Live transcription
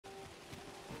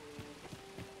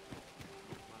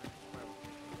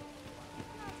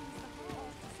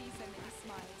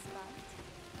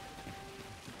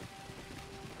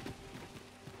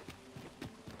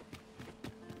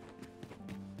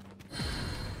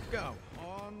Go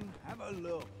on, have a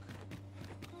look.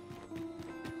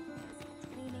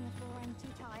 Cleaning the floor and too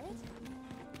tired?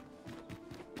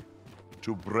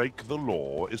 To break the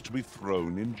law is to be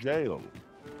thrown in jail.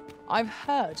 I've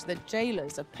heard that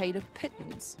jailers are paid a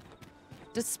pittance,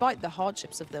 despite the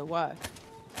hardships of their work.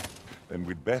 Then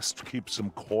we'd best keep some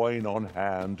coin on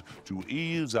hand to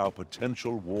ease our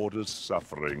potential warders'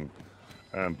 suffering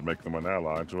and make them an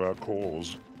ally to our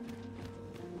cause.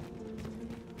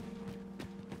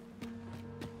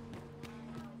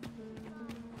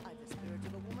 I've the spirit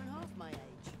of a woman half my age.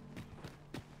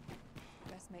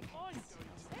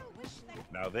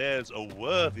 Now there's a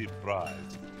worthy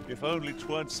prize, if only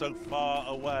 'tweren't so far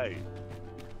away.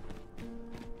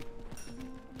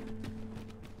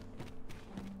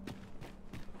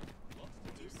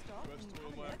 Do stop and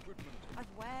have a look. I've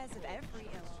wares of every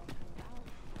ilk.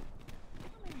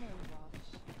 I'm in no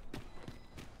rush.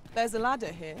 There's a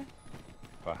ladder here.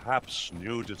 Perhaps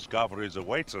new discoveries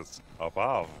await us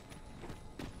above.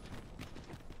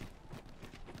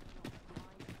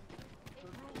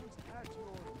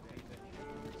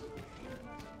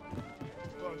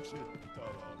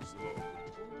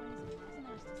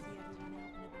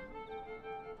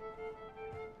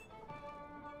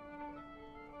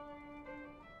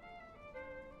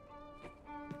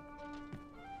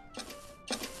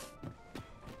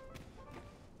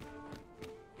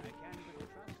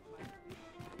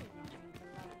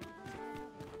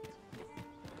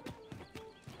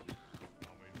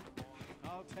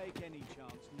 I'll take any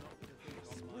chance not to think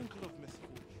on my sprinkle of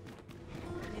misfortune.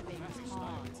 Living's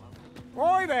hard.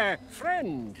 Oi there,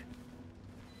 friend!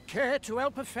 Care to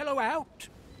help a fellow out?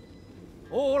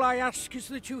 All I ask is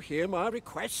that you hear my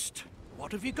request.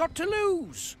 What have you got to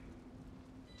lose?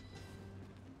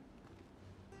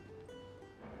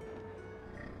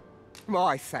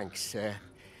 My thanks, sir.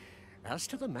 As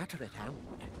to the matter at hand,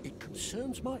 it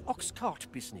concerns my ox cart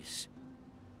business.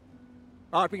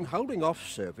 I've been holding off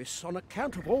service on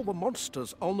account of all the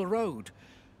monsters on the road,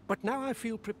 but now I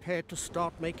feel prepared to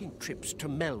start making trips to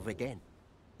Melve again.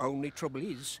 Only trouble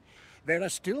is, there are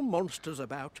still monsters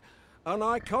about, and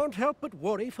I can't help but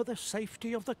worry for the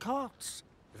safety of the carts.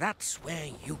 That's where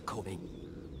you come in.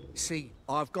 See,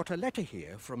 I've got a letter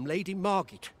here from Lady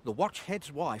Margit, the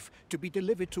watchhead's wife, to be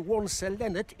delivered to one Sir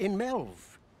Leonard in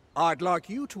Melve. I'd like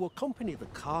you to accompany the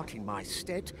cart in my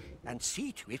stead and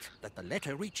see to it that the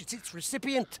letter reaches its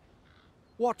recipient.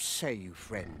 What say you,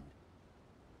 friend?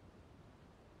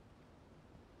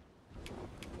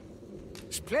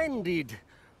 Splendid!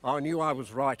 I knew I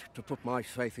was right to put my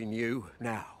faith in you.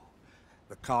 Now,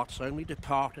 the carts only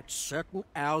depart at certain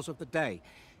hours of the day,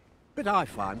 but I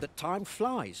find that time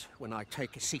flies when I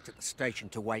take a seat at the station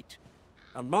to wait.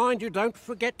 And mind you, don't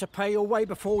forget to pay your way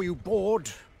before you board.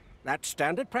 That's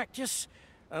standard practice,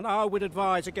 and I would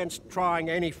advise against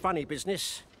trying any funny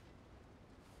business.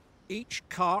 Each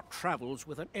cart travels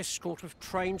with an escort of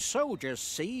trained soldiers,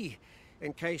 see,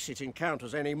 in case it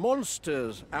encounters any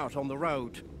monsters out on the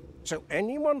road. So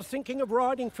anyone thinking of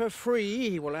riding for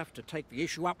free will have to take the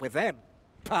issue up with them.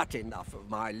 But enough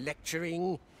of my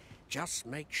lecturing. Just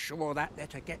make sure that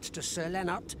letter gets to Sir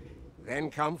Leonard, then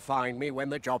come find me when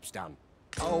the job's done.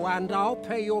 Oh, and I'll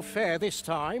pay your fare this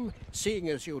time, seeing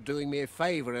as you're doing me a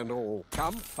favour and all.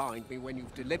 Come find me when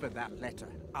you've delivered that letter.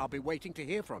 I'll be waiting to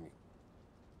hear from you.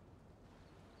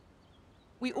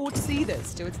 We ought to see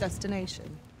this to its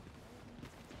destination.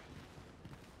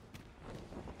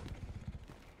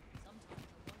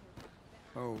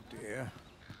 Oh dear.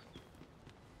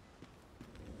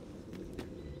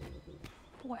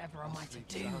 Whatever am I to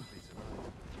do?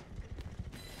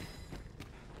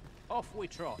 Off we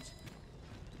trot.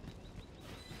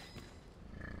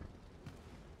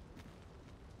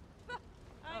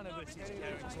 None of us is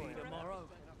guaranteed tomorrow.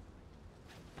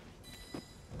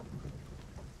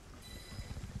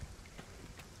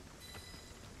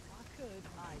 I could,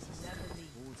 I'd never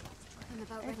leave. I'm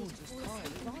about ready to fall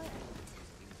asleep.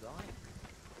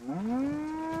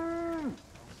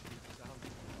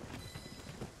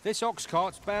 This ox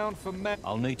cart's bound for Melve.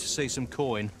 I'll need to see some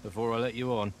coin before I let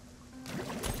you on.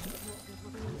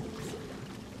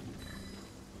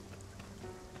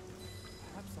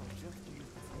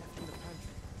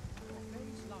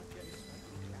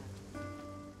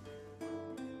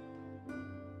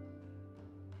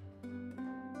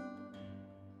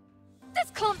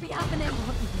 This can't be happening!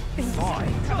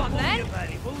 Fine. Come on then!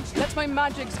 Let my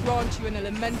magics grant you an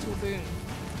elemental boon.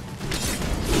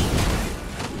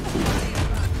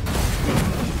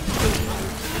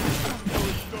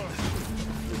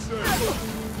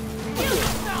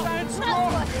 That's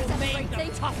what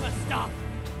separates Tougher stuff!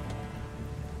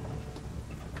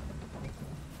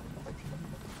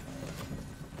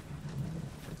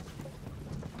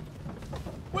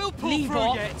 We'll pull Leave through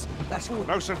off. yet. That's all.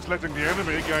 No sense letting the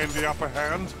enemy gain the upper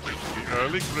hand. The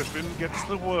early griffin gets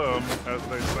the worm, as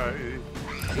they say.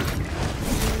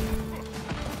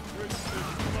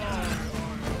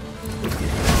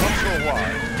 Not sure why,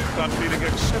 but I'm feeling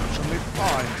exceptionally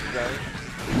fine today.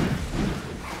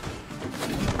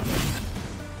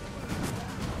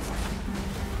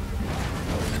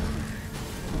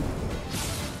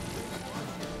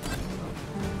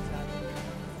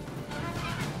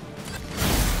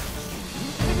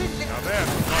 Now there's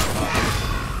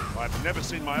I've never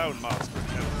seen my own master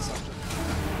attempt such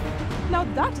a... Now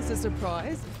that is a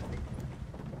surprise.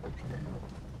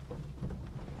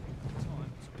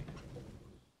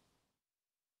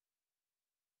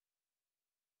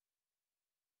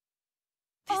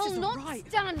 I'll not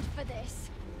stand for this.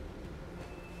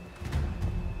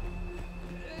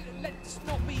 Let's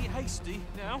not be hasty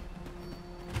now.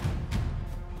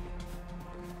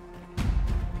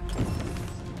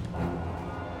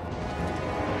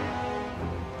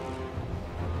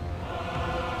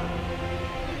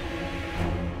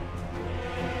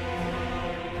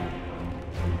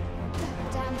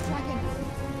 Damn dragon.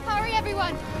 Hurry,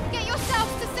 everyone! Get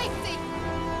yourselves to safety!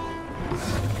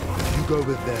 You go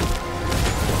with them.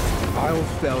 I'll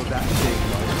fell that thing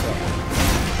myself.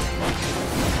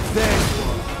 There you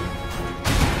are.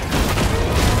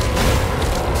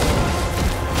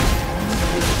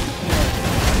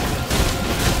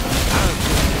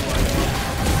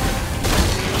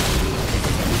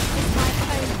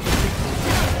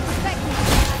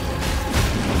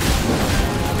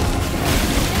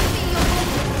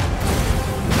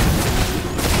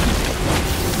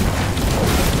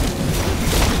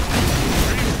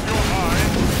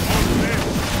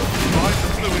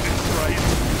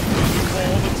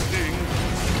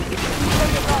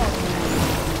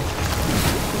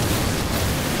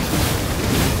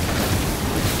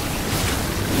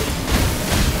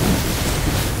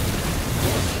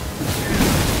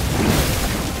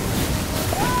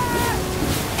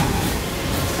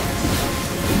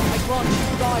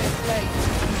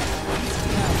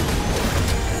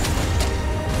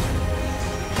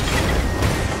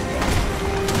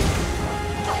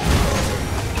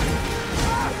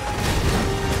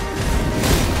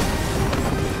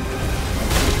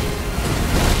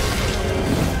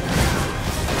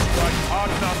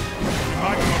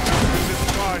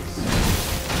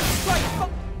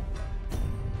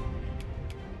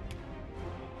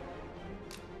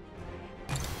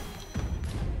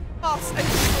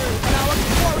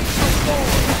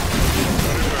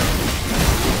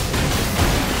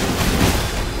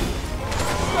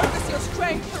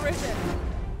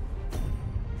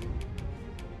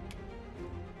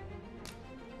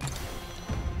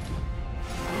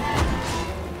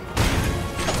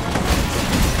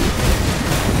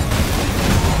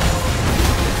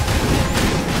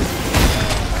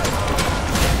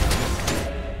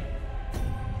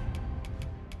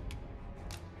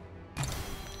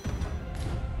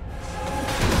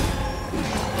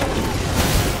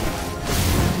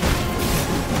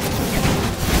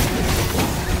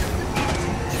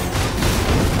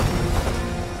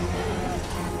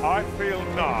 I feel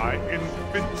nigh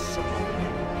invincible.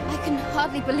 I can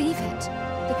hardly believe it.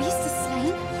 The beast is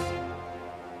slain?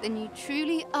 Then you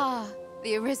truly are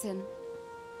the Arisen.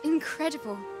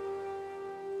 Incredible.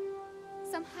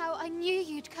 Somehow I knew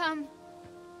you'd come.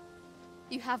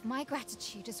 You have my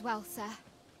gratitude as well, sir.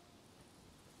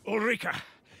 Ulrika,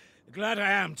 glad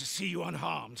I am to see you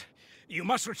unharmed. You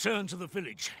must return to the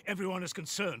village. Everyone is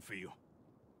concerned for you.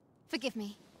 Forgive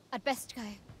me. I'd best go.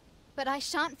 But I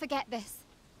shan't forget this.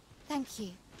 Thank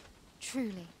you.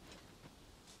 Truly.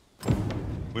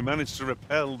 We managed to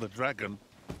repel the dragon,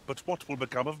 but what will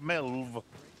become of Melve?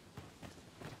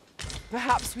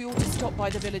 Perhaps we ought to stop by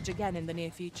the village again in the near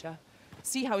future.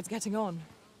 See how it's getting on.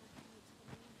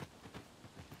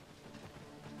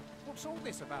 What's all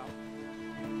this about?